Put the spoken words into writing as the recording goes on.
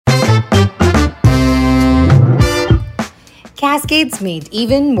Cascades made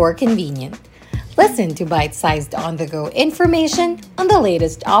even more convenient. Listen to bite-sized on-the-go information on the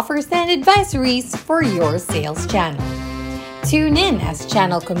latest offers and advisories for your sales channel. Tune in as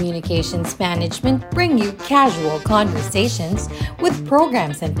Channel Communications Management bring you casual conversations with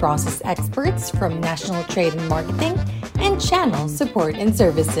programs and process experts from National Trade and Marketing and Channel Support and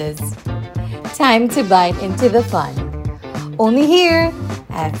Services. Time to bite into the fun. Only here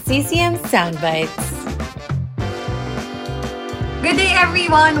at CCM Soundbites. Good day,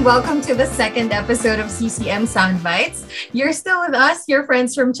 everyone! Welcome to the second episode of CCM Soundbites. You're still with us, your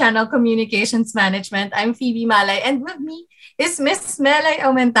friends from Channel Communications Management. I'm Phoebe Malay, and with me is Miss Melay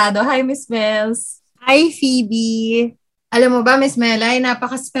Aumentado. Hi, Miss Mels. Hi, Phoebe. Alam mo ba, Miss Melay,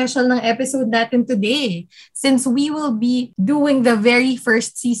 napaka-special ng episode natin today since we will be doing the very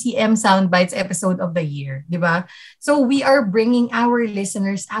first CCM Soundbites episode of the year, di ba? So we are bringing our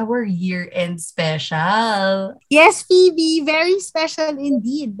listeners our year-end special. Yes, Phoebe, very special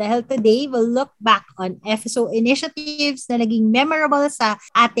indeed dahil today we'll look back on FSO initiatives na naging memorable sa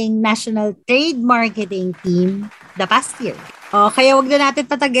ating National Trade Marketing team the past year. Kaya wag na natin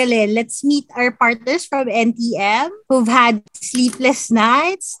patagalin. Let's meet our partners from NTM who've had sleepless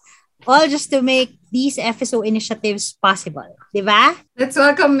nights, all just to make these FSO initiatives possible. Diba? Let's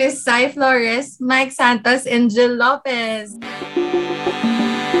welcome Miss Sai Flores, Mike Santos, and Jill Lopez.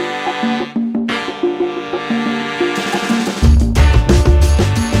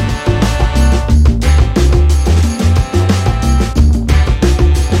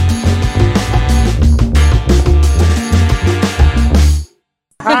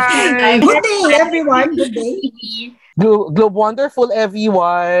 Hi. Good day, everyone. Good day. Wonderful,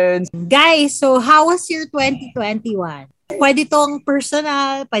 everyone. Guys, so how was your 2021? Pwede tong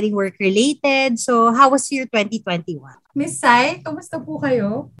personal, pwedeng work-related. So, how was your 2021? Miss Sai, kamusta po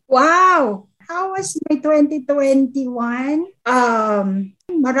kayo? Wow! How was my 2021?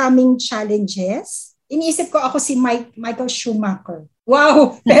 Maraming challenges. Iniisip ko ako si Michael Schumacher.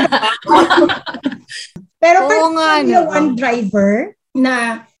 Wow! Pero one driver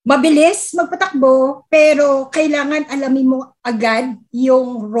na mabilis magpatakbo pero kailangan alamin mo agad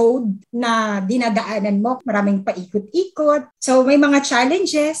yung road na dinadaanan mo. Maraming paikot-ikot. So may mga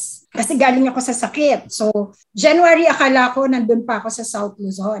challenges kasi galing ako sa sakit. So January akala ko nandun pa ako sa South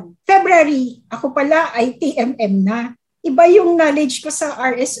Luzon. February ako pala ay TMM na. Iba yung knowledge ko sa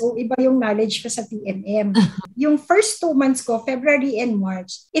RSO, iba yung knowledge ko sa TMM. Yung first 2 months ko, February and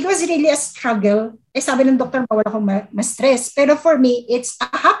March, it was really a struggle. Sabi ng doktor, bawal akong ma-stress. Pero for me, it's a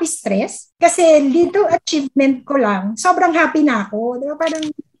happy stress. Kasi little achievement ko lang, sobrang happy na ako. Diba? Parang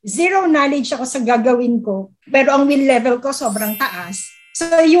zero knowledge ako sa gagawin ko. Pero ang will level ko sobrang taas. So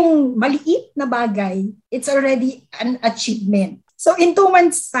yung maliit na bagay, it's already an achievement. So in 2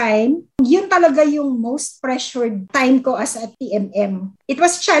 months' time, yun talaga yung most pressured time ko as a TMM. It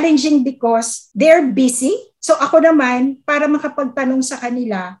was challenging because they're busy. So ako naman, para makapagtanong sa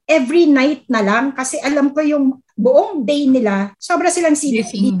kanila, every night na lang kasi alam ko yung buong day nila, sobra silang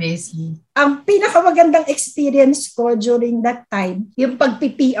busy. Ang pinakamagandang experience ko during that time, yung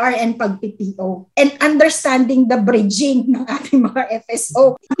pag-PR and pag-PPO and understanding the bridging ng ating mga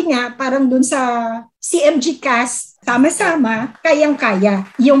FSO. Kasi nga, parang dun sa CMG cast, sama-sama, kayang-kaya.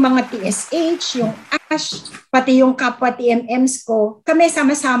 Yung mga TSH, yung ASH, pati yung kapwa TMMs ko, kami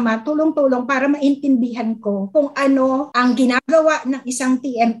sama-sama, tulong-tulong para maintindihan ko kung ano ang ginagawa ng isang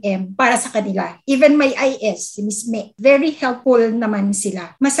TMM para sa kanila. Even my IS, si Miss May, very helpful naman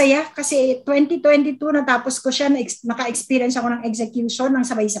sila. Masaya kasi 2022 natapos ko siya, naka-experience ako ng execution ng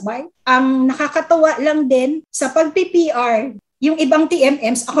sabay-sabay. Ang nakakatawa lang din sa pag-PPR, yung ibang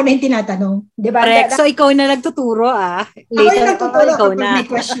TMMs, ako na yung tinatanong. Diba? Correct. So, ikaw na nagtuturo, Later, ako yung nagtuturo kapag na. may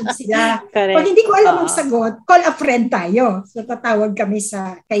questions sila. Pag hindi ko alam ang sagot, call a friend tayo. So, tatawag kami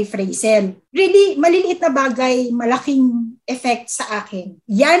kay Frazel. Really, maliliit na bagay, malaking effect sa akin.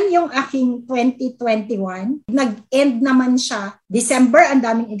 Yan yung aking 2021. Nag-end naman siya. December, ang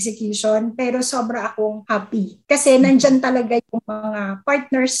daming execution, pero sobra akong happy. Kasi nandyan talaga yung mga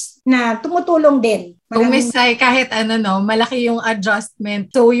partners na tumutulong din. So, Miss Sai, kahit malaki yung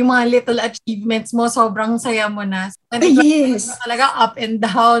adjustment. So, yung mga little achievements mo, sobrang saya mo na. Yes. Talaga up and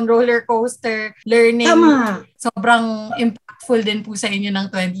down, roller coaster, learning. Tama. Sobrang impactful din po sa inyo ng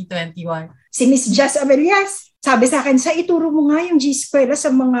 2021. Si Miss Jazz Abelias, sabi sa akin, ituro mo nga yung G-Square sa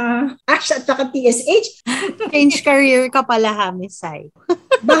mga ASH at saka TSH. Change career ka pala, Miss Sai.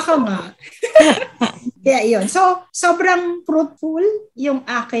 Baka nga. Kaya yun. So, sobrang fruitful yung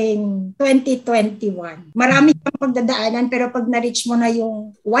aking 2021. Marami pang pagdadaanan, pero pag na-reach mo na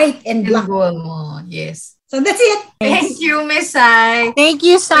yung white and black. Goal mo, yes. So, that's it. Thank you, Miss Sai. Thank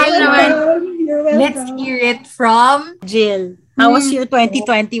you, Sai. Naman. You're Let's welcome. hear it from Jill. How was your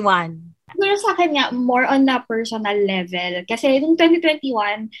 2021? Siguro sa akin nga, more on na personal level. Kasi nung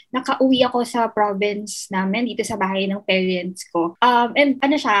 2021, nakauwi ako sa province namin, dito sa bahay ng parents ko. And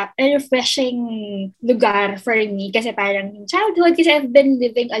ano siya, a refreshing lugar for me. Kasi parang yung childhood, kasi I've been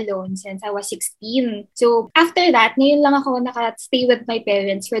living alone since I was 16. So, after that, ngayon lang ako naka-stay with my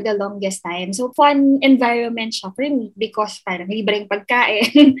parents for the longest time. So, fun environment siya for me because parang libreng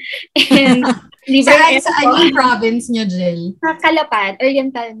pagkain. And Saan yung province niyo, Jill? sa Calapan,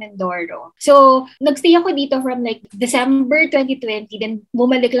 Oriental Mindoro. So, nagstay ako dito from like December 2020, then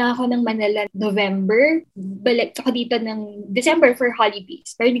bumalik lang ako ng Manila November. Balik ako dito ng December for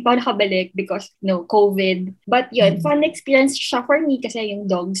holidays. Pero hindi pa ako nakabalik because, COVID. But yun, fun experience siya for me kasi yung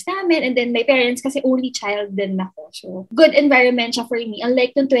dogs namin and then my parents kasi only child din ako. So, good environment siya for me.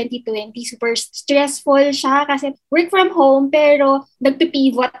 Unlike nung 2020, super stressful siya kasi work from home pero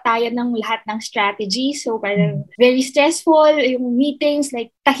nagpipivot tayo ng lahat ng strategy. So, parang very stressful. Yung meetings,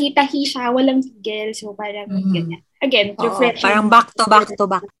 like, tahi-tahi siya, walang tigil. So, parang ganyan. Again, refreshing. Parang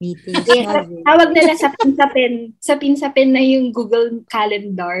back-to-back meetings. Yes, tawag nila sa pinsapin na yung Google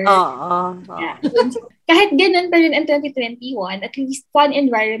Calendar. Yeah. So, kahit ganun pa rin in 2021, at least fun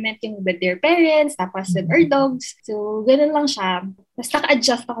environment yung with their parents, tapos with our dogs. So, ganun lang siya. Mas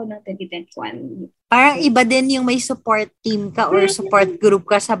naka-adjust ako ng 2021. Parang iba din yung may support team ka or support group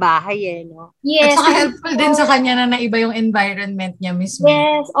ka sa bahay no? Yes. At saka helpful din sa kanya na naiba yung environment niya mismo.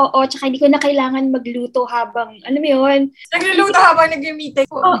 Yes, oo. Tsaka hindi ko na kailangan magluto habang, alam mo yun? Nagluluto habang nag-meeting.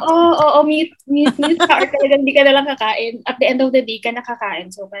 Oo, mute ka or talagang hindi ka na lang kakain. At the end of the day ka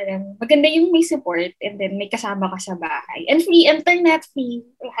nakakain. So parang maganda yung may support and then may kasama ka sa bahay. And free internet, free.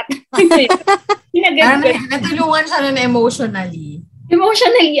 Lahat. Natulungan siya na emotionally.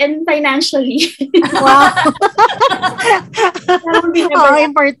 Emotionally and financially. Wow.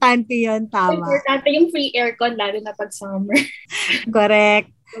 Importante yun. Tama. Importante yung free aircon lalo na pag summer.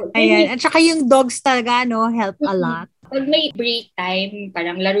 Correct. Ayan. At saka yung dogs talaga, help a lot. Pag may break time,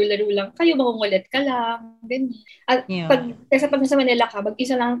 parang laro-laro lang kayo, makungulit ka lang, ganyan. At kasi pag nasa Manila ka,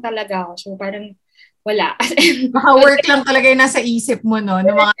 mag-isa lang talaga ako. So parang wala. Baka work lang talaga yung nasa isip mo, no?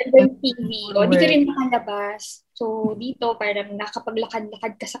 Ng mga TV. Hindi ka rin makalabas. So, dito, parang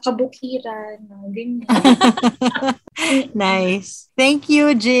nakapaglakad-lakad ka sa kabukiran. Ganyan. Nice. Thank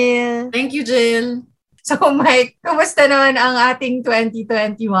you, Jill. Thank you, Jill. So, Mike, kumusta naman ang ating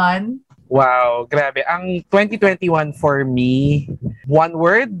 2021? Wow, grabe. Ang 2021 for me, one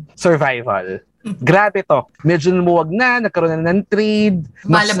word, survival. Grabe to. Medyo lumuwag na, nagkaroon na ng trade.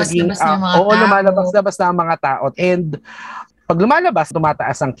 Lumalabas-labas na yung mga tao. Lumalabas-labas na ang mga tao. And pag lumalabas,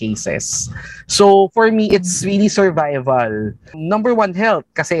 tumataas ang cases. So, for me, it's really survival. Number one, health.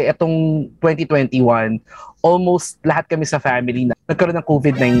 Kasi itong 2021, almost lahat kami sa family na nagkaroon ng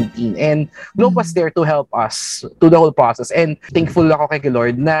COVID-19. And Globe was there to help us to the whole process. And thankful ako kay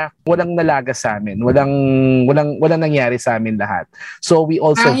Lord na walang nalaga sa amin. Walang nangyari sa amin lahat. So we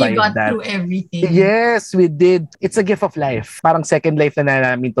all survived got that. Through everything. Yes, we did. It's a gift of life. Parang second life na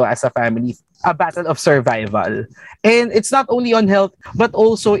namin to as a family. A battle of survival. And it's not only on health, but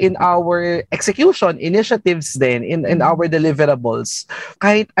also in our execution, initiatives din, in our deliverables.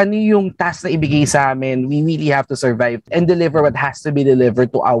 Kahit ano yung task na ibigay sa amin, we really have to survive and deliver what has to be delivered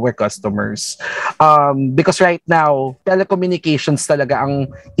to our customers. Because right now, telecommunications talaga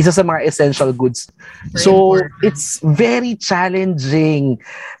ang isa sa mga essential goods. So, it's very challenging.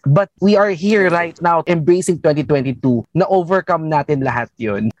 But we are here right now embracing 2022 na overcome natin lahat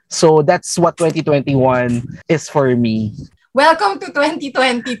yun. So, that's what 2021 is for me. Welcome to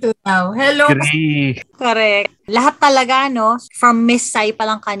 2022 now. Hello. Correct. Lahat talaga, from Miss Sai pa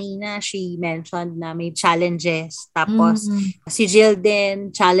lang kanina, she mentioned na may challenges. Tapos, si Jill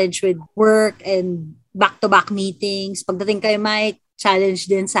din, challenge with work and back-to-back meetings. Pagdating kay Mike, challenge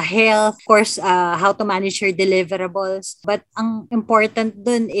din sa health. Of course, how to manage your deliverables. But ang important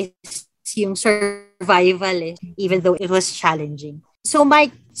dun is yung survival even though it was challenging. So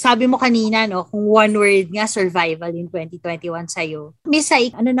Mike, sabi mo kanina, kung one word nga, survival in 2021 sa'yo. Miss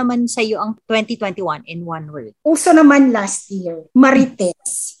Sai, ano naman sa'yo ang 2021 in one word? Uso naman last year,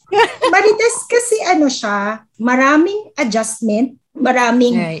 marites. Marites kasi siya, maraming adjustment,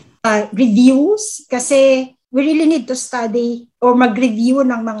 maraming reviews kasi we really need to study or mag-review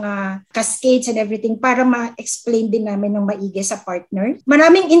ng mga cascades and everything para ma-explain din namin ng maigi sa partner.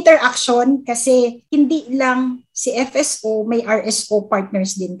 Maraming interaction kasi hindi lang si FSO, may RSO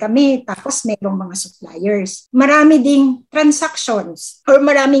partners din kami, tapos mayroong mga suppliers. Marami ding transactions or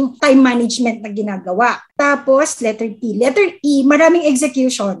maraming time management na ginagawa. Tapos, letter T. Letter E, maraming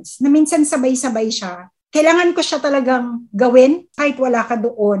executions na minsan sabay-sabay siya. kailangan ko siya talagang gawin kahit wala ka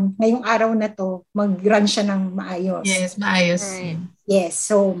doon. Ngayong araw na to, mag-run siya ng maayos. Yes, maayos. Right. Yes,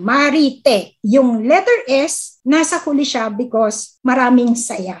 so Marite. Yung letter S, nasa huli siya because maraming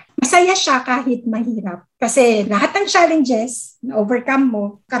saya. Masaya siya kahit mahirap. Kasi lahat ng challenges na overcome mo,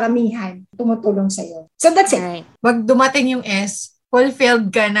 karamihan, tumutulong sa'yo. So that's it. Right. Pag dumating yung S, fulfilled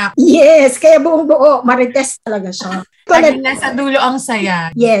ka na. Yes, kaya buong buo, Marites talaga siya. Laging nasa dulo ang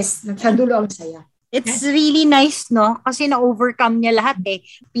saya. Yes, sa dulo ang saya. It's really nice, no? Kasi na-overcome niya lahat eh.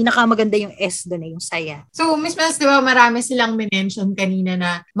 Pinakamaganda yung S doon eh, yung saya. So, Miss Mels, di ba marami silang minention kanina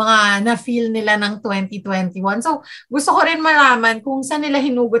na mga na-feel nila ng 2021. So, gusto ko rin malaman kung saan nila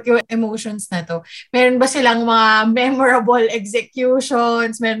hinugot yung emotions na to. Meron ba silang mga memorable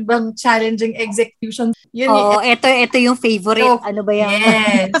executions? Meron bang challenging executions? Yun Oo, ito yung favorite. So, Ano ba yan?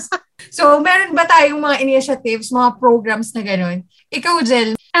 yes. So, meron ba tayong mga initiatives, mga programs na gano'n? Ikaw,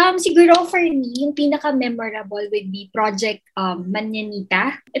 Jel? Siguro for me, yung pinaka-memorable would be Project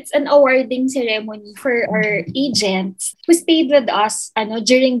Manyanita. It's an awarding ceremony for our agents who stayed with us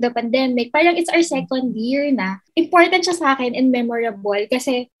during the pandemic. Parang it's our second year na. Important siya sa akin and memorable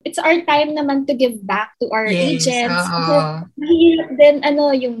kasi it's our time naman to give back to our agents. Kasi mahirap din,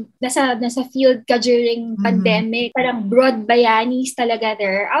 yung nasa field ka during pandemic. Parang broad bayanis talaga.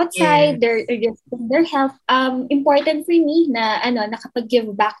 They're outside, they're just their health. Important for me na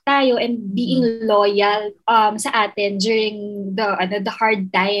nakapag-give back tayo and being loyal sa atin during the hard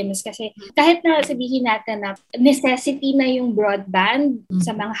times kasi kahit na sabihin natin na necessity na yung broadband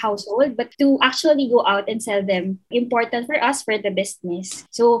sa mga household, but to actually go out and sell them, important for us for the business.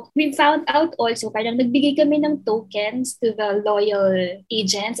 So we found out also, parang nagbigay kami ng tokens to the loyal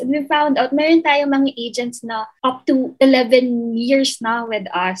agents, and we found out meron tayong mga agents na up to 11 years na with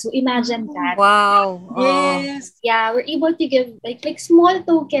us. So imagine that. Wow. Yes. Yeah, we're able to give like small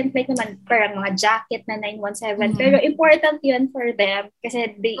tokens, like naman parang mga jacket na 917. Pero important yun for them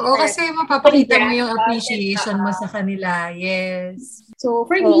kasi they kasi mapapakita mo yung appreciation mo sa kanila. Yes. So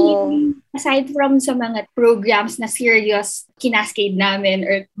for me, aside from sa mga programs na serious kinascade namin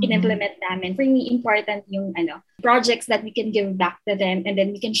or in-implement namin, for me, important yung projects that we can give back to them and then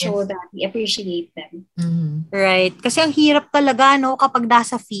we can show that we appreciate them. Right. Kasi ang hirap talaga, no, kapag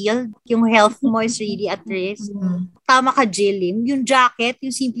nasa field, yung health mo is really at risk. Tama ka, Jill. Yung jacket,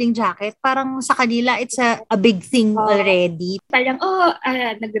 yung simpleng jacket, parang sa kanila, it's a big thing already. Parang,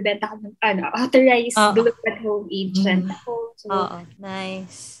 nagbebenta ko ng authorized deliver-at-home agent ako.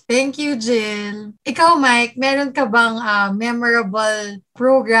 Nice. Thank you, Jill. Ikaw, Mike, meron ka bang memorable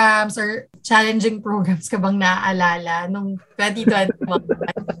programs or challenging programs ka bang naaalala nung 2021?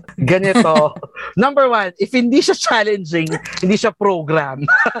 Ganito. Number one, if hindi siya challenging, hindi siya program.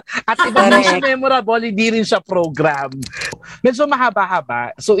 At if hindi siya memorable, hindi rin siya program. Medyo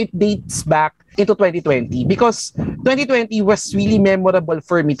mahaba-haba. So it dates back into 2020 because 2020 was really memorable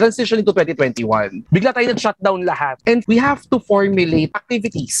for me. Transition into 2021. Bigla tayo nag-shutdown lahat. And we have to formulate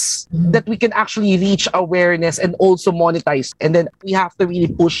activities that we can actually reach awareness and also monetize. And then we have to really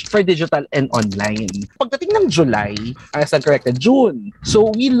push for digital and online. Pagdating ng July, I stand corrected, June.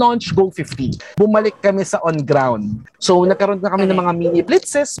 So we launched Go50. Bumalik kami sa on-ground. So nagkaroon na kami ng mga mini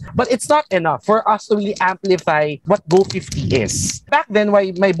blitzes, but it's not enough for us to really amplify what Go50 is. Back then,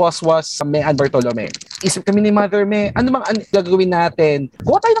 why my boss was Bartolome. Isip kami ni Mother May, ano bang gagawin natin?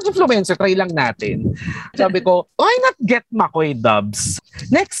 Kuha tayo ng influencer, try lang natin. Sabi ko, why not get Makoy Dubs?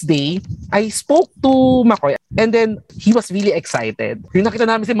 Next day, I spoke to Makoy and then he was really excited. Yung nakita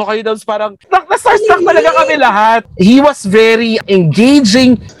namin si Makoy Dubs, parang na-starstruck talaga kami lahat. He was very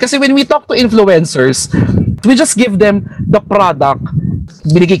engaging kasi when we talk to influencers, we just give them the product.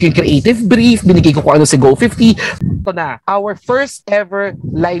 Binigay ko yung creative brief, binigay ko kung ano si Go50. Ito na, our first ever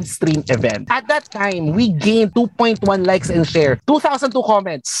live stream event. At that time, we gained 2.1 likes and share, 2,002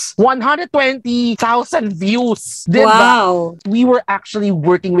 comments, 120,000 views. Diba? Wow! We were actually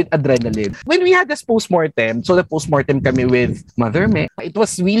working with adrenaline. When we had this postmortem, so the postmortem kami with Mother May, it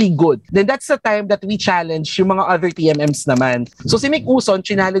was really good. Then that's the time that we challenged yung mga other TMMs naman. So si Mick Uson,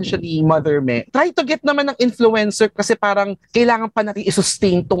 challenge siya ni Mother May. Try to get naman ng influencer kasi parang kailangan pa natin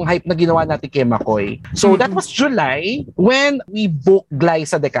i-sustain tong hype na ginawa natin kay Makoy. So that was July when we booked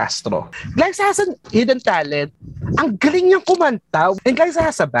Glyza De Castro. Glyza has a hidden talent. Ang galing niyang kumanta. And Glyza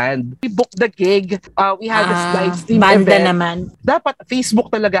has a band. We booked the gig. We had this live stream banda event. Naman. Dapat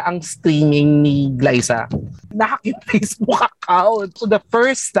Facebook talaga ang streaming ni Glyza. Nahack yung Facebook account. So the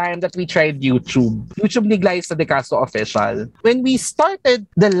first time that we tried YouTube ni Glyza De Castro official. When we started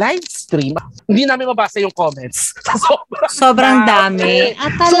the live stream, hindi namin mabasa yung comments. Sobrang dami.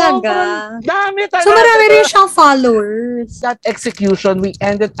 Talaga. Sobrang dami talaga. So, marami rin siyang followers. That execution, we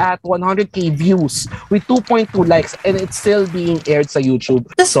ended at 100k views with 2.2 likes and it's still being aired sa YouTube.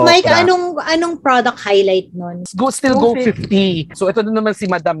 Tapos, Mike, anong product highlight nun? Still go 50. So, ito na naman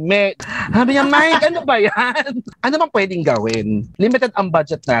si Madam Me. Sabi niya, Mike, ano ba yan? Ano bang pwedeng gawin? Limited ang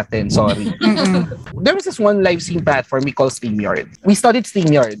budget natin, sorry. There was this one live stream platform we call StreamYard. We studied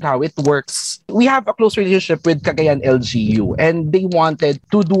StreamYard, how it works. We have a close relationship with Cagayan LGU and they wanted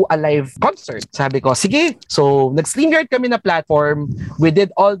to do a live concert. Sabi ko, sige. So, nag-StreamYard kami na platform. We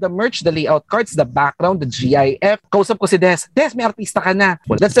did all the merch, the layout cards, the background, the GIF. Kausap ko si Des. Des, may artista ka na.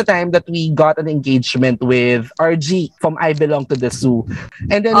 Well, that's the time that we got an engagement with RG from I Belong to the Zoo.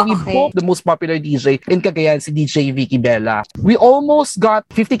 And then we booked the most popular DJ in Cagayan, si DJ Vicky Bella. We almost got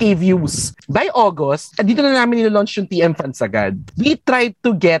 50k views. By August, dito na namin nilalaunch yung TM Fans agad. We tried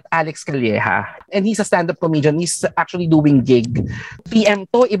to get Alex Calleja. And he's a stand-up comedian. He's actually doing gig. TM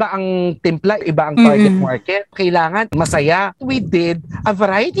to, iba ang timpla, iba ang target market. Kailangan masaya. We did a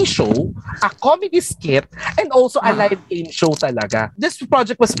variety show, a comedy skit, and also a live game show talaga. This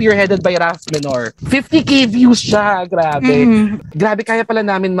project was spearheaded by Raf Menor. 50k views siya. Grabe. Grabe, kaya pala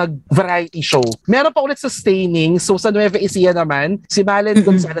namin mag-variety show. Meron pa ulit sa Staining. So sa Nueva Ecija naman, si Malen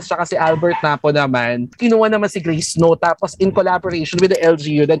Gonzalez tsaka si Albert Napo naman. Kinuha naman si Grace Snow. Tapos in collaboration with the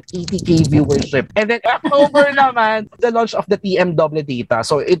LGU, that 80k viewership. And then October naman, the launch of the TM Double Data.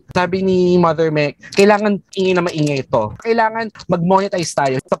 So sabi ni Mother Meg, kailangan ingay na maingay ito. Kailangan mag-monetize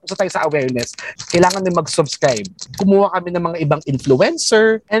tayo. Tapos tayo sa awareness. Kailangan may mag-subscribe. Kumuha kami ng mga ibang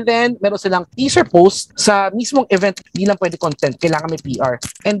influencer. And then, meron silang teaser post sa mismong event. Hindi lang pwede content. Kailangan may PR.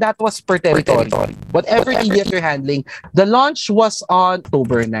 And that was per territory. Whatever area you're handling, the launch was on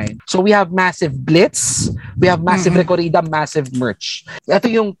October 9. So we have massive blitz. We have massive recorrida, massive merch. Ito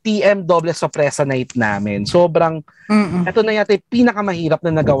yung TM Doble Sorpresa Night namin. Sobrang, ito na yata yung pinakamahirap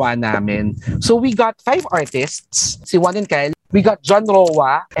na nagawa namin. So we got 5 artists, si Juan and Kyle. We got John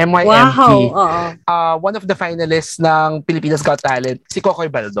Roa, MYMP. Wow. One of the finalists ng Pilipinas Got Talent, si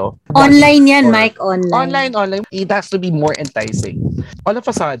Kokoy Baldo. Online yan, Mike. Online. Online. It has to be more enticing. All of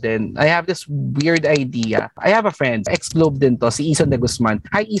a sudden, I have this weird idea. I have a friend, ex-Globe din to, si Isan de Guzman.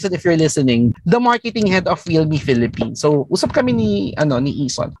 Hi, Isan, if you're listening. The marketing head of Realme Philippines. So, usap kami ni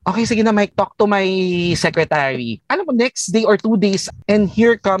Isan. Okay, sige na, Mike, talk to my secretary. Alam mo, next day or 2 days, and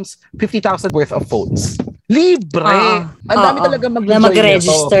here comes 50,000 worth of phones. Libre! Ang dami talaga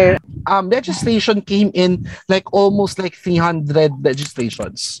mag-register. Registration came in like almost like 300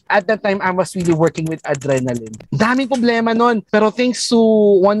 registrations. At that time, I was really working with adrenaline. Daming problema nun. Pero thanks to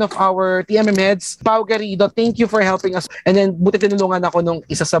one of our TMM heads, Pao Garrido, thank you for helping us. And then, buti tinulungan ako nung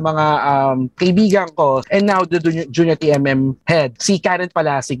isa sa mga kaibigan ko. And now, the junior TMM head, si Karen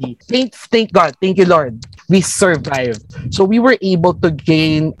Palasigi. Thank God. Thank you, Lord. We survived. So, we were able to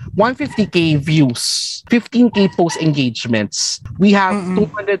gain 150k views, 15k post engagements. We have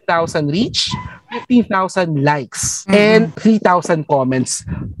 200,000 reach, 15,000 likes, and 3,000 comments.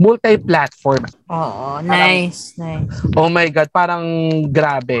 Multi-platform. Nice. Oh my God, parang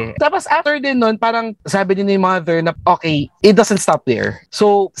grabe. Tapos after din nun, parang sabi din ni Mother na, okay, it doesn't stop there.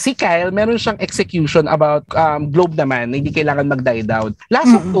 So, si Kyle, meron siyang execution about Globe naman, hindi kailangan mag-die down.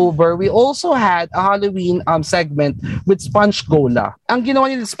 Last October, we also had a Halloween segment with Sponge Cola. Ang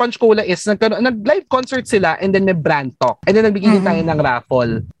ginawa ni Sponge Cola is, nag-live concert sila and then may brand talk. And then nagbigay din tayo ng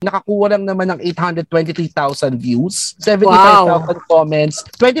raffle. Nakakuha lang naman ng 823,000 views, 75,000 comments,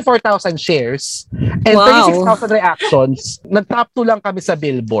 24,000 shares, and 36,000 reactions. Nag-top 2 lang kami sa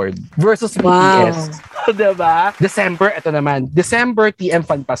Billboard versus BTS. Diba? December, ito naman. December, TM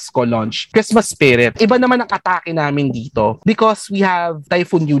Fan Pasko launch. Christmas spirit. Iba naman ang atake namin dito because we have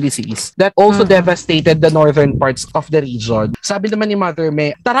Typhoon Ulysses that also devastated the northern parts of the region. Sabi naman ni Mother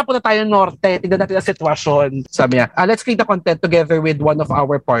May, tara po na tayo norte, tignan natin ang sitwasyon. Sabi niya, let's create a content together with one of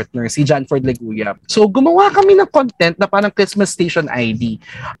our partners, si Janford Leguya. So, gumawa kami ng content na parang Christmas Station ID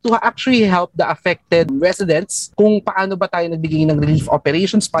to actually help the affected residents kung paano ba tayo nagbigay ng relief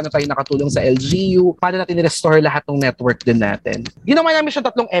operations, paano tayo nakatulong sa LGU, paano natin i-restore lahat ng network din natin. Ginawa namin siya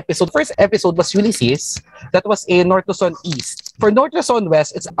 3 episode. First episode was Ulysses, that was in North Luzon East. For North Luzon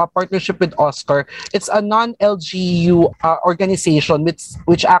West, it's a partnership with Oscar. It's a non-LGU organization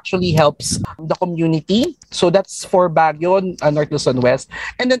which actually helps the community. So that's for Baguio, North Luzon West.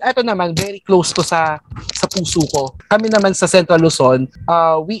 And then ito naman, very close to sa puso ko. Kami naman sa Central Luzon,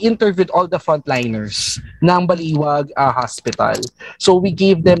 we interviewed all the frontliners ng Baliwag Hospital. So we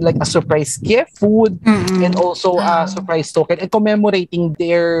gave them like a surprise gift, food, and also a surprise token and commemorating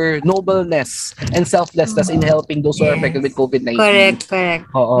their nobleness and selflessness in helping those who are affected with COVID-19. Correct.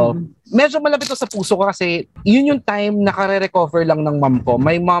 Oo. medyo malapit to sa puso ko kasi yun yung time nakare-recover lang ng mom ko.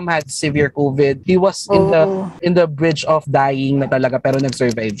 My mom had severe COVID. He was in the bridge of dying na talaga pero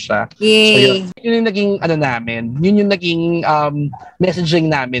nag-survive siya. So yun yung naging ano namin. Yun yung naging messaging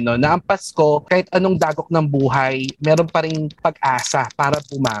namin no, na ang Pasko kahit anong dagok ng buhay, meron pa ring pag-asa para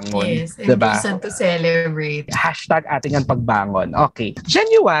pumangon. Yes, and diba? reason to celebrate. Hashtag ating ang pagbangon. Okay.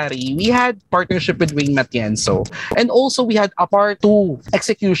 January, we had partnership with Wayne Matienzo. And also, we had a part 2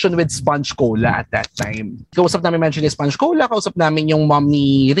 execution with Sponge Cola at that time. Kausap namin mention ni Sponge Cola, kausap namin yung mom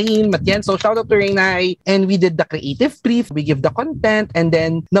ni Rain Matienzo. Shout out to Rainay. And we did the creative brief. We give the content. And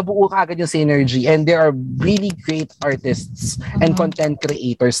then, nabuo ka agad yung synergy. And there are really great artists and content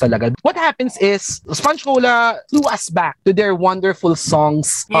creators talaga. What happens is, Sponge Cola flew us back to their wonderful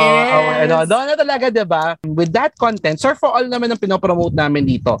songs. Doon na talaga, diba? With that content, Surf for All naman ang pinopromote namin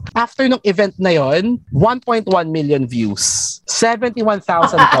dito. After nung event na yon, 1.1 million views,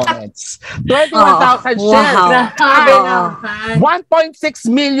 71,000 comments, 21,000 shares, 1.6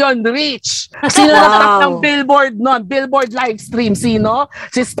 million reach. Sino nagtap ng Billboard nun? Billboard live stream, sino?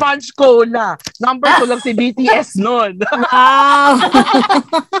 Si Sponge Cola. Number 2 lang si BTS nun. Wow!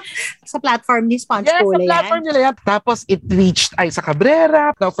 Sa platform ni Sponge Cola sa platform nila yan. Tapos it reached Isa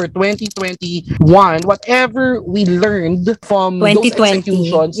Cabrera. Now for 2021, whatever we learned from those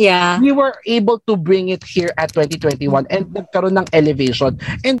executions, we were able to bring it here at 2021 and nagkaroon ng elevation.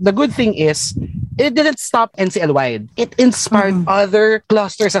 And the good thing is, it didn't stop NCL-wide. It inspired other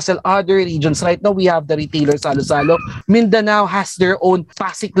clusters as well, other regions. Right now, we have the retailer Salo-Salo. Mindanao has their own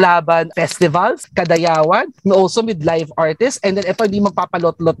Pasiklaban festivals, Kadayawan, also with live artists. And then, ito, hindi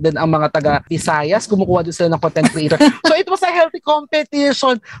magpapalot-lot din ang mga taga-Visayas. Kumukuha din sila ng content creator. So, it was a healthy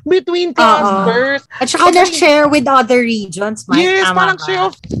competition between clusters. At saka na-share with other regions, Mike. Yes, parang share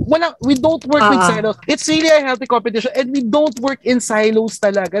of, we don't work with silos. It's really a healthy competition and we don't work in silos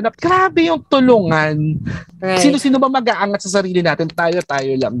talaga. Na, grabe yung tulungan. Right. Sino-sino ba mag-aangat sa sarili natin?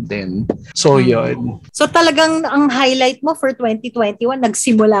 Tayo-tayo lang din. So, yun. So, talagang ang highlight mo for 2021,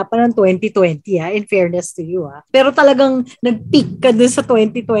 nagsimula pa ng 2020, in fairness to you. Pero talagang nag-peak ka dun sa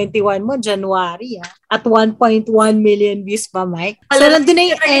 2021 mo, January. At 1.1 million views pa, Mike. So, nandun na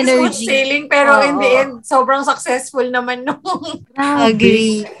yung energy. Sailing, pero in the end, sobrang successful naman nung.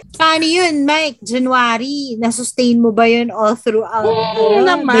 Agree. Paano yun, Mike? January, nasustain mo ba yun all throughout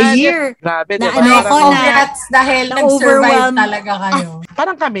the year? Grabe, na diba? Congrats dahil nag-survive talaga kayo.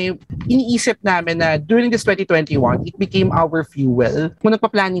 Parang kami, iniisip namin na during this 2021, it became our fuel. Kung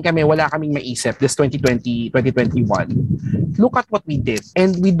nagpa-planning kami, wala kaming maisip this 2020, 2021. Look at what we did.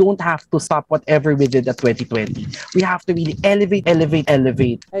 And we don't have to stop whatever we did at 2020. We have to really elevate.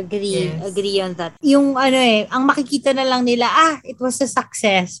 Agree. Yes. Agree on that. Yung ang makikita na lang nila, it was a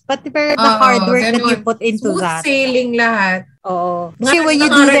success. But the hard work that you put into that. Smooth sailing lahat. Oo. Kasi when you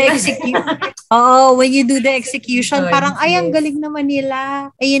do the execution, parang, ang galing naman nila.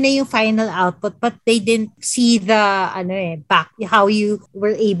 Ayun na yung final output. But they didn't see the, back, how you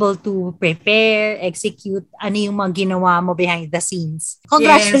were able to prepare, execute, ano yung mga ginawa mo behind the scenes.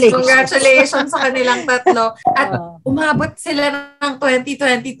 Congratulations. Yes, congratulations sa kanilang tatlo. At umabot sila ng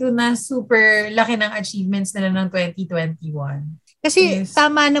 2022 na super laki ng achievements nila ng 2021. Kasi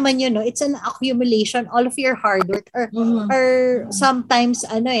tama naman yun, no? It's an accumulation, all of your hard work or sometimes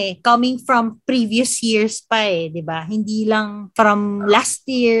coming from previous years pa di ba? Hindi lang from last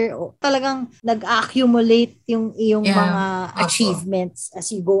year, talagang nag-accumulate yung iyong mga achievements as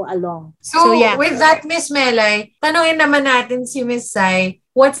you go along. So with that, Miss Melay, tanungin naman natin si Miss Sai,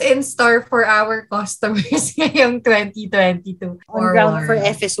 what's in store for our customers ngayong 2022? On ground for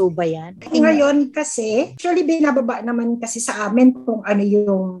FSO ba yan? Ngayon kasi, actually binababa naman kasi sa amin kung ano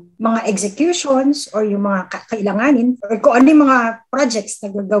yung mga executions or yung mga kailanganin or kung ano yung mga projects na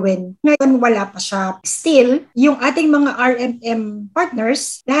gagawin. Ngayon wala pa siya. Still, yung ating mga RMM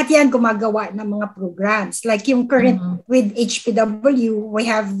partners, lahat yan gumagawa ng mga programs. Like yung current with HPW, we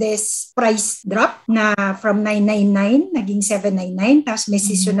have this price drop na from 999 naging 799, tapos may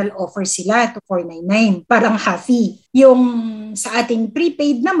seasonal offer sila to 499. Parang halfy. Yung sa ating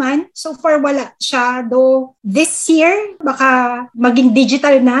prepaid naman, so far wala siya. Though this year, baka maging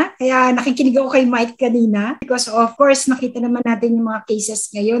digital na. Kaya nakikinig ako kay Mike kanina. Because of course, nakita naman natin yung mga cases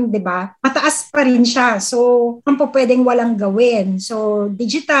ngayon, di ba? Mataas pa rin siya. So, ang po pwedeng walang gawin. So,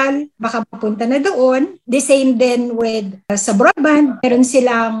 digital, baka papunta na doon. The same then with sa broadband. Meron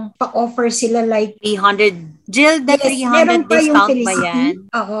silang pa-offer sila like 300. Jill, the 300 discount ba yan?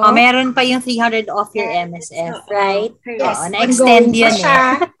 Oo. Meron pa yung 300 off your MSF, right? Yes. Na-extend yun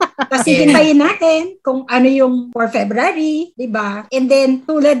Tapos hintayin natin kung ano yung for February, di ba? And then,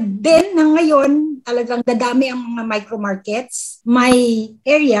 tulad din na ngayon, talagang dadami ang mga micro markets. my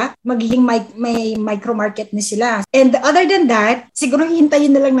area, magiging may micro market na sila. And other than that, siguro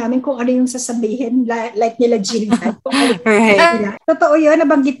hintayin na lang namin kung ano yung sasabihin like nila Jillian. Kung ano Right. nila. Totoo yun,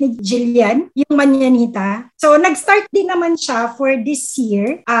 nabanggit ni Jillian, yung manyanita. So, nag-start din naman siya for this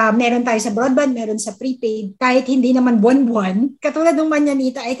year. Meron tayo sa broadband, meron sa prepaid. Kahit hindi naman buwan-buwan. Katulad ng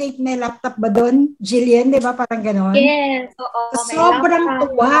manyanita, I think may laptop ba doon, Jillian? Di ba? Parang ganon. Yes, oo. May Sobrang laptop.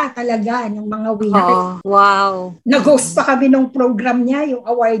 tuwa talaga ng mga winners. Oh, wow. Nag-host pa kami ng program niya, yung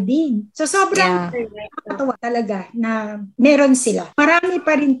awarding. So, sobrang Yeah. nakakatawa talaga na meron sila. Marami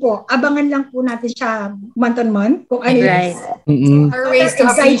pa rin po. Abangan lang po natin siya month-on-month kung ano Right. Our ways to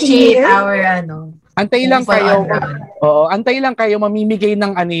Exciting appreciate year. our Antay lang people kayo. on ground. Oo, antay lang kayo mamimigay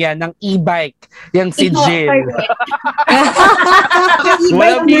ng ano yan, ng e-bike. Yang si Oo, Jill. correct.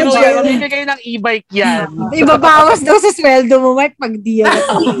 Walang E-bike biro ni yan. Jill. Mamimigay ng e-bike yan. Ibabawas daw sa sweldo mo, Mike, pag di yan.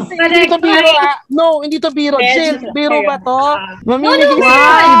 Hindi to biro No, hindi to biro. Jill, biro ba to? Mamimigay No, no, ng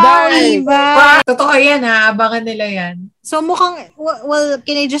Wow, e-bike. iba. Totoo yan ha, abangan nila yan. So mukhang, well,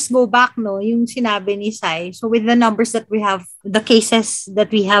 can I just go back, no? Yung sinabi ni Sai. So with the numbers that we have, the cases that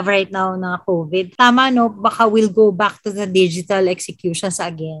we have right now na COVID, tama, no? Baka we'll go back to the digital executions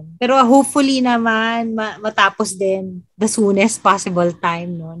again. Pero hopefully naman, matapos din the soonest possible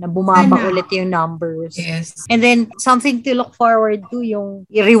time, no? Na bumaba Sana. ulit yung numbers. Yes. And then, something to look forward to, yung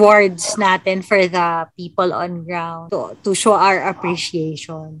rewards natin for the people on ground to show our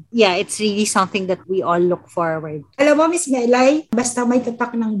appreciation. Yeah, it's really something that we all look forward to. Alam mo, Miss Melay, basta may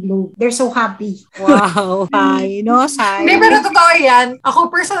tatak ng globe, they're so happy. Wow. Ay, no, Sai. Hindi, pero totoo yan. Ako,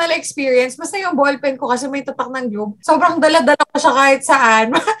 personal experience, basta yung ballpen ko kasi may tatak ng globe. Sobrang dala-dala ko siya kahit saan.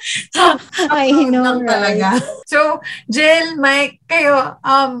 I know, Lang talaga. So, Jill, Mike, kayo,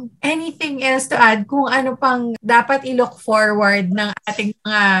 anything else to add kung ano pang dapat i-look forward ng ating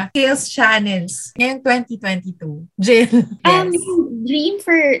mga sales channels ngayong 2022? Jill, yes. Dream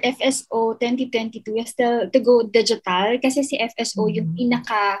for FSO 2022 is to go digital kasi si FSO yung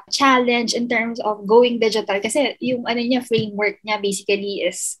pinaka-challenge in terms of going digital kasi yung ano niya, framework niya basically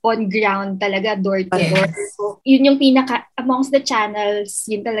is on ground talaga, door to door. Yes. So, yun yung amongst the channels,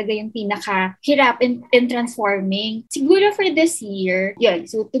 yun talaga yung pinaka-hirap in transforming. Siguro for this year, yun,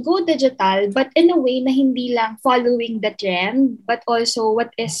 so to go digital but in a way na hindi lang following the trend but also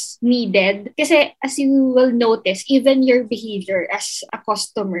what is needed. Kasi as you will notice, even your behavior as a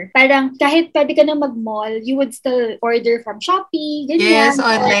customer, parang kahit pwede ka na mag-mall, you would still order from Shopee, ganyan. Yes,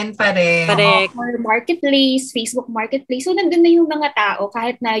 online pa rin. Correct. Or marketplace, Facebook marketplace. So, nandun na yung mga tao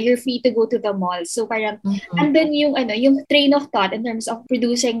kahit na you're free to go to the mall. So, parang nandun yung yung train of thought in terms of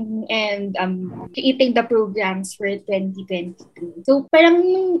producing and creating the programs for 2022. So, parang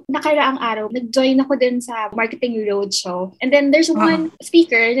nung nakaraang araw, nag-join ako din sa marketing roadshow. And then, there's one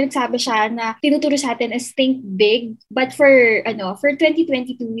speaker na nagsabi siya na tinuturo sa atin is think big. But for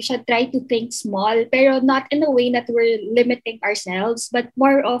 2022, we should try to think small. Pero not in a way that we're limiting ourselves, but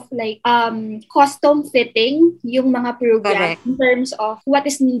more of like custom fitting yung mga programs in terms of what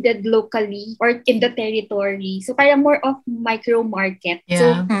is needed locally or in the territory. So parang more of micro market.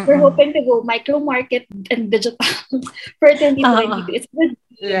 Yeah. So we're hoping to go micro market and digital for 2022. It's good.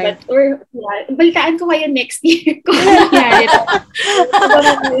 Right. But balitaan ko kayo next year kung ano nangyari.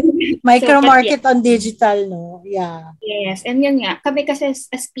 Micro market on digital, no? Yeah. Yes, and yun nga, kami kasi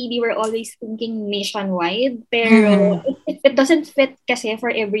as PD, we're always thinking nationwide, pero it doesn't fit kasi for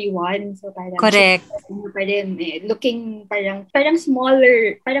everyone. So parang Correct. pa rin, looking parang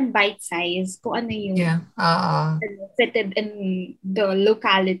smaller, parang bite size, kung ano yung fitted in the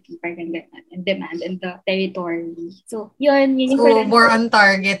locality, parang gano'n, and demand in the territory. So yun yung So, more on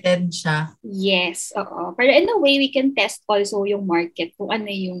targeted siya. Yes, oo. Pero in a way, we can test also yung market kung ano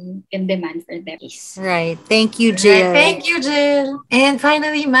yung in demand for them. Right. Thank you, Jill. Thank you, Jill. And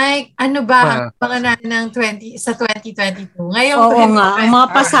finally, Mike, ano ba ang mga ng 2022? Ngayon, Oo nga, ang mga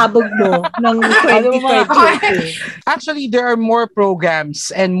pasabog mo ng 2022. Actually, there are more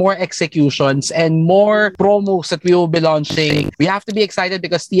programs and more executions and more promos that we will be launching. We have to be excited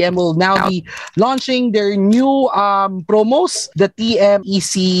because TM will now be launching their new promos. The TM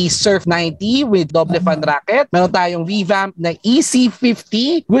EC Surf 90 with double fan racket. Meron tayong revamp na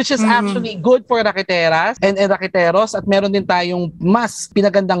EC50 which is actually good for raketeras and raketeros, at meron din tayong mas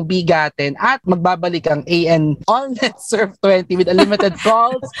pinagandang bigatin at magbabalik ang AN All-Net Surf 20 with unlimited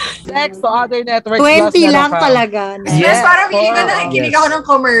calls, text to other networks. 20 lang talaga. Yes, parang feeling ko nakikinig ako ng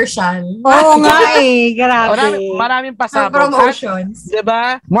commercial. Oo nga grabe. Maraming pasabog. Promotions.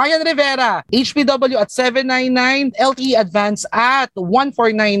 Diba? Marian Rivera, HPW at 799, LTE Advance at 1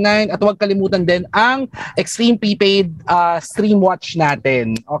 ₱1499 at huwag kalimutan din ang Extreme Prepaid stream watch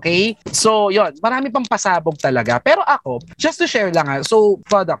natin. Okay? So, yon, marami pang pasabog talaga. Pero ako, just to share lang so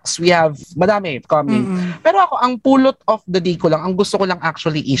products, we have madami coming. Pero ako, ang pulot of the day ko lang, ang gusto ko lang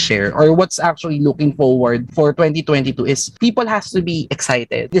actually i-share or what's actually looking forward for 2022 is people has to be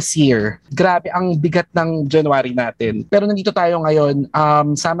excited this year. Grabe, ang bigat ng January natin. Pero nandito tayo ngayon,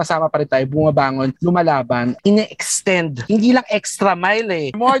 sama-sama pa rin tayo, bumabangon, lumalaban, ine-extend. Hindi lang extra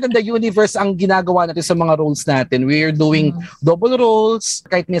mile More than the universe ang ginagawa natin sa mga roles natin. We're doing double roles.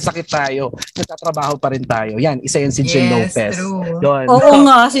 Kahit may sakit tayo, nagtatrabaho pa rin tayo. Yan, isa yan si Jill Lopez. True. Yun. Oo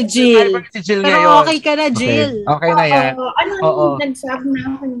nga, si Jill. Si Jill Pero ngayon. okay ka na, Jill. Okay na yan. Nag-sub na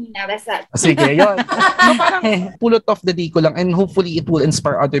ako kanina. Basta. Sige, yun. So parang pulot of the day ko lang and hopefully it will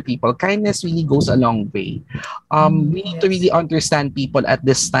inspire other people. Kindness really goes a long way. We need to really understand people at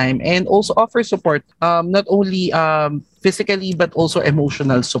this time and also offer support, not only physically but also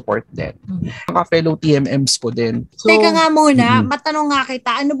emotional support din. Mga fellow TMMs ko din. So, Teka nga muna, matanong nga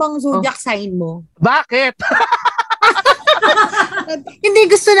kita, ano bang zodiac sign mo? Bakit? Hindi,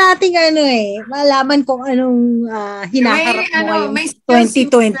 gusto nating malaman kung anong hinaharap mo ngayong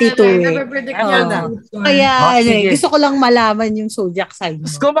 2022 Kaya gusto ko lang malaman yung zodiac sign mo.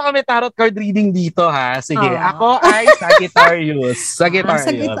 Gusto ko baka may tarot card reading dito ha. Sige, ako ay Sagittarius.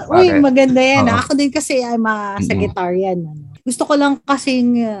 Sagittarius. Uy, maganda yan. Ako din kasi ay Sagittarian. Gusto ko lang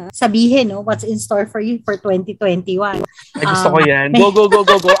kasing sabihin, what's in store for you for 2021. Ay, gusto ko yan. Go.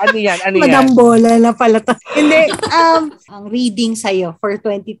 Ano yan? Madam Bola na pala to. Hindi. Ang reading sa'yo for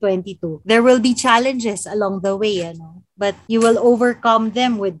 2022, there will be challenges along the way, but you will overcome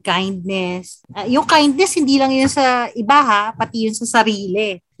them with kindness. Yung kindness, hindi lang yun sa iba pati yun sa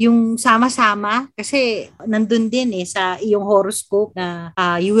sarili. Yung sama-sama, kasi nandun din sa iyong horoscope na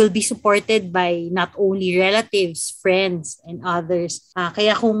you will be supported by not only relatives, friends, and others.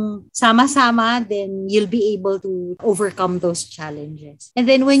 Kaya kung sama-sama, then you'll be able to overcome those challenges. And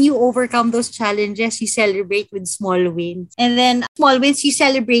then when you overcome those challenges, you celebrate with small wins. And then small wins, you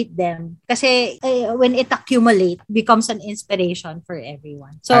celebrate them. Kasi when it accumulates, becomes an inspiration for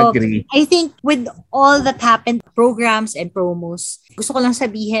everyone. So, agree. I think with all that happened, programs and promos, gusto ko lang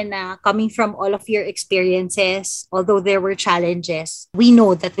sabihin na coming from all of your experiences, although there were challenges, we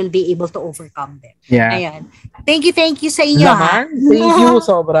know that we'll be able to overcome them. Yeah. Ayan. Thank you sa inyo. Thank you,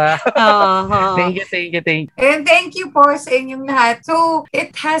 sobra. Thank you. And thank you po sa inyong lahat. So,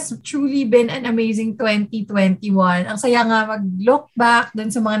 it has truly been an amazing 2021. Ang saya nga mag-look back dun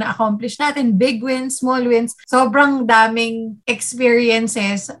sa mga na-accomplish natin. Big wins, small wins. Sobrang daming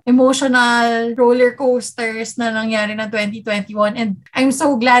experiences, emotional roller coasters na nangyari ng 2021. And I'm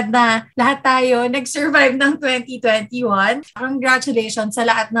so glad na lahat tayo nag-survive ng 2021. Congratulations sa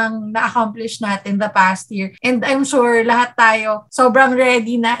lahat ng na-accomplish natin the past year. And I'm sure lahat tayo sobrang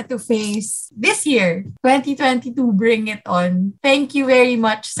ready na to face this year. 2022, bring it on. Thank you very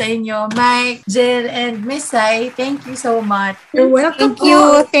much sa inyo, Mike, Jill, and Miss Sai. Thank you so much. You're welcome.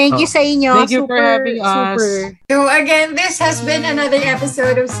 Thank you sa inyo. Thank you for having us. So again, this has been another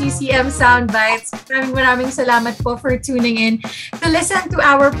episode of CCM Soundbites. Maraming salamat po for tuning in. To listen to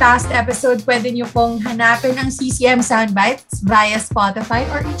our past episode, pwede nyo pong hanapin ang CCM Soundbites via Spotify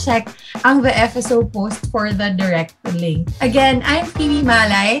or i-check ang the episode post for the direct link. Again, I'm Phoebe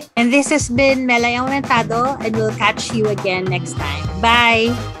Malay. And this has been Melay Aumentado, and we'll catch you again next time.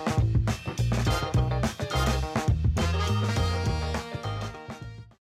 Bye!